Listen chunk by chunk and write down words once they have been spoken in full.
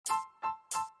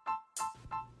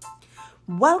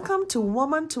Welcome to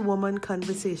Woman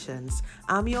Conversations.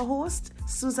 I'm your host,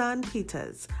 Suzanne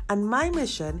Peters, and my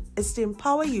mission is to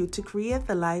empower you to create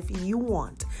the life you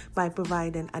want by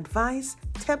providing advice,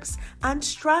 tips, and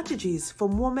strategies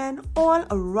from women all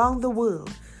around the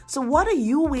world. So what are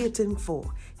you waiting for?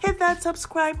 Hit that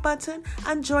subscribe button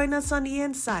and join us on the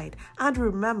inside. And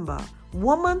remember,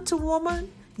 woman to woman,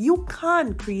 you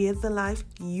can create the life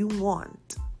you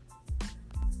want.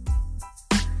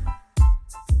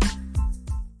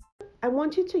 I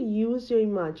want you to use your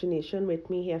imagination with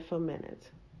me here for a minute.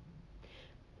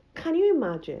 Can you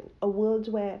imagine a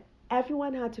world where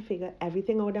everyone had to figure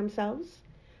everything out themselves?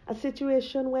 A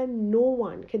situation where no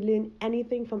one could learn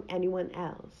anything from anyone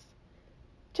else?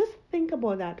 Just think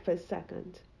about that for a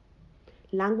second.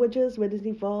 Languages would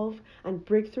evolve and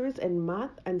breakthroughs in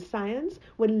math and science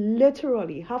would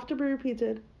literally have to be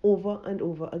repeated over and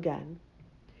over again.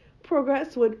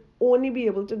 Progress would only be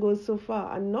able to go so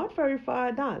far and not very far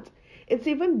at that. It's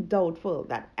even doubtful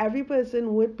that every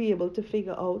person would be able to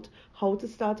figure out how to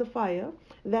start a fire,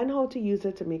 then how to use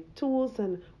it to make tools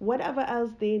and whatever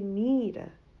else they need.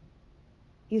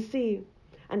 You see,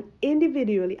 an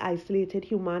individually isolated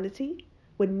humanity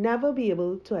would never be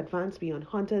able to advance beyond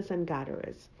hunters and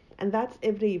gatherers, and that's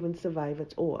if they even survive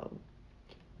at all.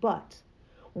 But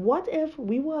what if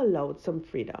we were allowed some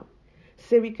freedom?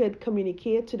 Say we could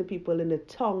communicate to the people in the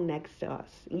town next to us.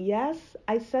 Yes,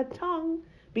 I said town,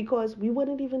 because we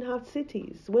wouldn't even have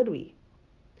cities, would we?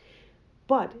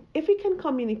 But if we can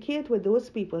communicate with those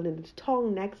people in the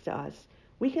town next to us,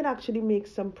 we can actually make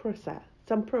some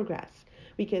progress.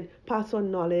 We can pass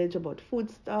on knowledge about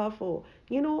food stuff or,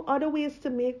 other ways to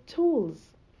make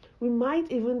tools. We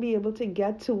might even be able to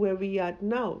get to where we are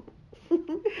now.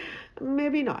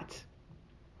 Maybe not.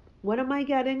 What am I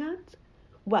getting at?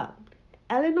 Well,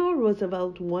 Eleanor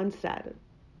Roosevelt once said,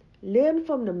 "Learn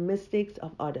from the mistakes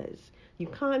of others. You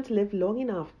can't live long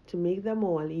enough to make them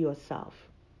all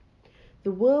yourself."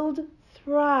 The world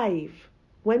thrives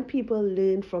when people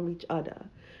learn from each other,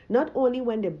 not only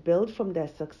when they build from their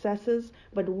successes,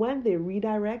 but when they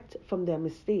redirect from their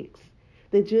mistakes.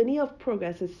 The journey of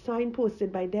progress is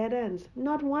signposted by dead ends,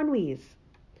 not one-ways.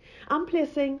 I'm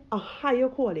placing a higher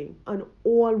calling on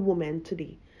all women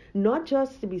today, not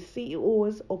just to be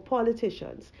CEOs or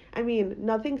politicians.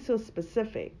 Nothing so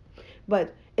specific.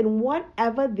 But in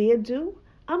whatever they do,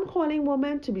 I'm calling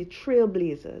women to be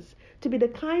trailblazers, to be the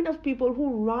kind of people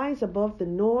who rise above the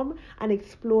norm and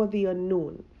explore the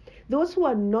unknown. Those who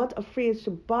are not afraid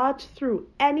to barge through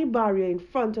any barrier in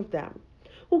front of them,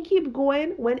 who keep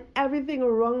going when everything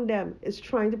around them is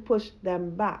trying to push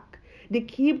them back. They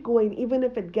keep going even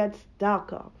if it gets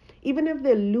darker, even if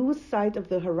they lose sight of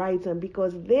the horizon,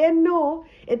 because they know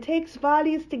it takes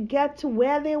valleys to get to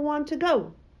where they want to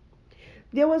go.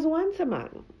 There was once a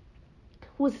man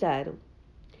who said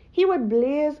he would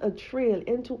blaze a trail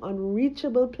into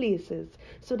unreachable places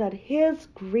so that his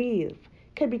grave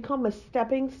could become a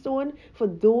stepping stone for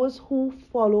those who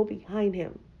follow behind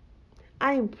him.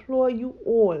 I implore you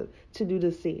all to do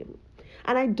the same.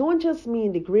 And I don't just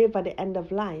mean the grave at the end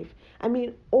of life. I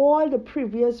mean all the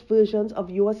previous versions of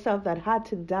yourself that had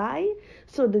to die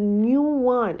so the new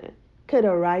one could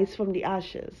arise from the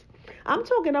ashes. I'm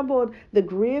talking about the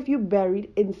grave you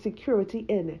buried insecurity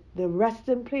in, the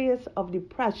resting place of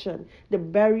depression, the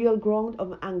burial ground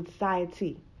of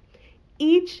anxiety.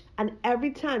 Each and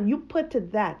every time you put to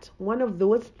that one of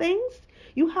those things,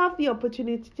 you have the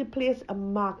opportunity to place a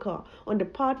marker on the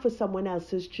path for someone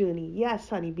else's journey. Yes,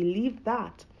 honey, believe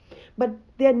that. But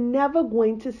they're never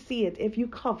going to see it if you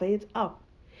cover it up.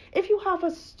 If you have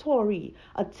a story,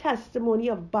 a testimony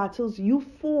of battles you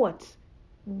fought,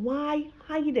 why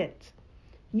hide it?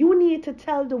 You need to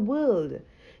tell the world.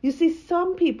 You see,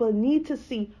 some people need to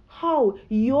see how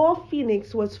your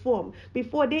phoenix was formed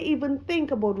before they even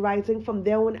think about rising from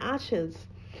their own ashes.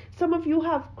 Some of you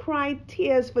have cried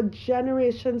tears for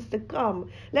generations to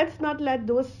come. Let's not let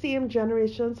those same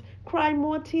generations cry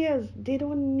more tears. They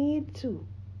don't need to.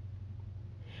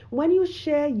 When you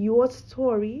share your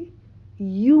story,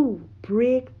 you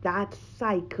break that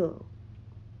cycle.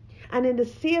 And in the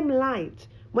same light,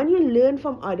 when you learn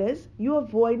from others, you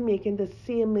avoid making the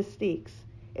same mistakes.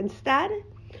 Instead,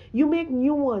 you make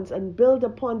new ones and build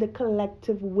upon the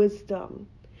collective wisdom.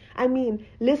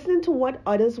 Listening to what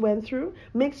others went through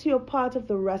makes you a part of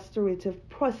the restorative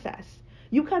process.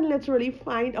 You can literally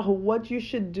find out what you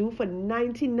should do for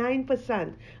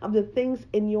 99% of the things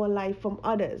in your life from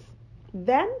others.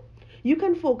 Then, you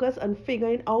can focus on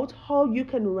figuring out how you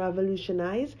can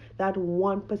revolutionize that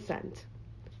 1%.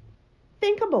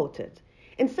 Think about it.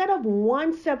 Instead of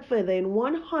one step further in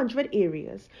 100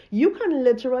 areas, you can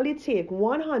literally take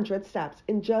 100 steps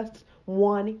in just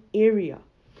one area.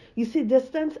 You see,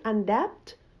 distance and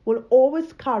depth will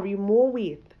always carry more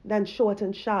weight than short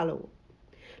and shallow.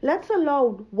 Let's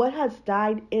allow what has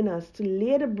died in us to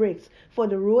lay the bricks for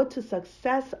the road to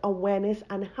success, awareness,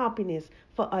 and happiness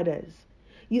for others.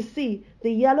 You see,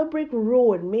 the yellow brick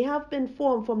road may have been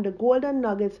formed from the golden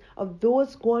nuggets of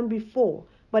those gone before,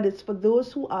 but it's for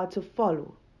those who are to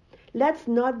follow. Let's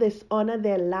not dishonor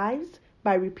their lives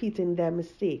by repeating their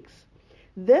mistakes.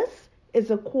 This is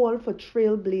a call for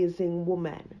trailblazing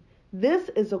women. This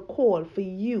is a call for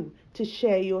you to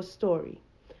share your story.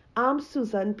 I'm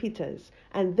Suzanne Peters,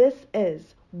 and this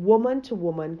is Woman to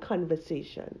Woman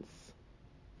Conversations.